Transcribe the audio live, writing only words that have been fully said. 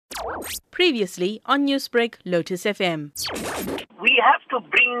Previously on Newsbreak, Lotus FM. We have to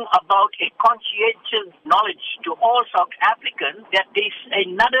bring about a conscientious knowledge to all South Africans that there's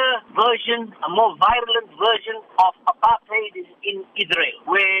another version, a more virulent version of apartheid in Israel,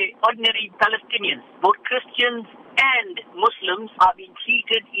 where ordinary Palestinians, both Christians and Muslims, are being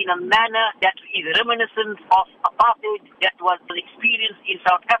treated in a manner that is reminiscent of apartheid that was experienced in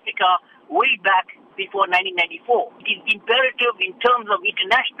South Africa way back before 1994. It is imperative in terms of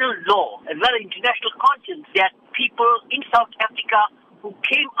international law as well as international conscience that people in South Africa who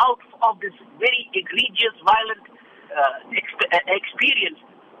came out of this very egregious, violent experience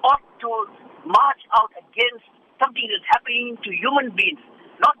ought to march out against something that's happening to human beings,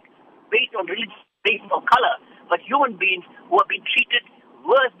 not based on religion, based on color, but human beings who have been treated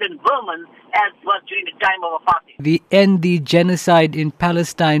worse than vermin as was during the time of apartheid. The End the Genocide in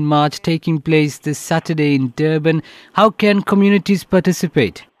Palestine March taking place this Saturday in Durban. How can communities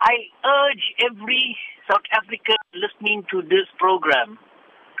participate? I urge every South African listening to this program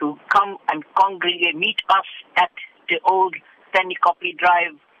to come and congregate, meet us at the old Stanley Copley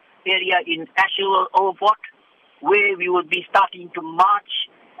Drive area in Asheville, Overport, where we will be starting to march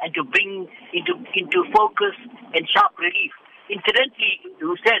and to bring into focus and sharp relief. Incidentally,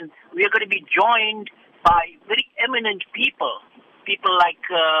 Hoosen, we are going to be joined by very eminent people like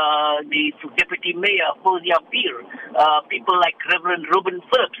the Deputy Mayor, Fozia Pir, people like Reverend Ruben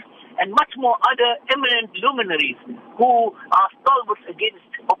Phillips, and much more other eminent luminaries who are stalwarts against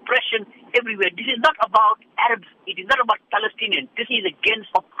oppression everywhere. This is not about Arabs, it is not about Palestinians, this is against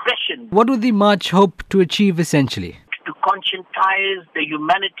oppression. What would the march hope to achieve essentially? To conscientize the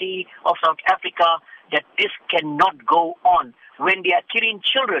humanity of South Africa that this cannot go on. When they are killing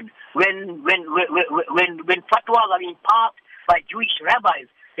children, when fatwas are being passed by Jewish rabbis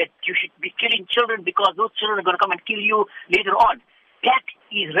that you should be killing children because those children are going to come and kill you later on. That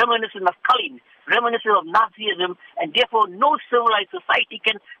is reminiscent of culling, reminiscent of Nazism, and therefore no civilized society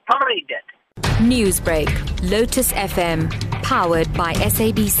can tolerate that. Newsbreak, Lotus FM, powered by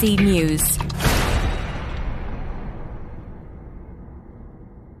SABC News.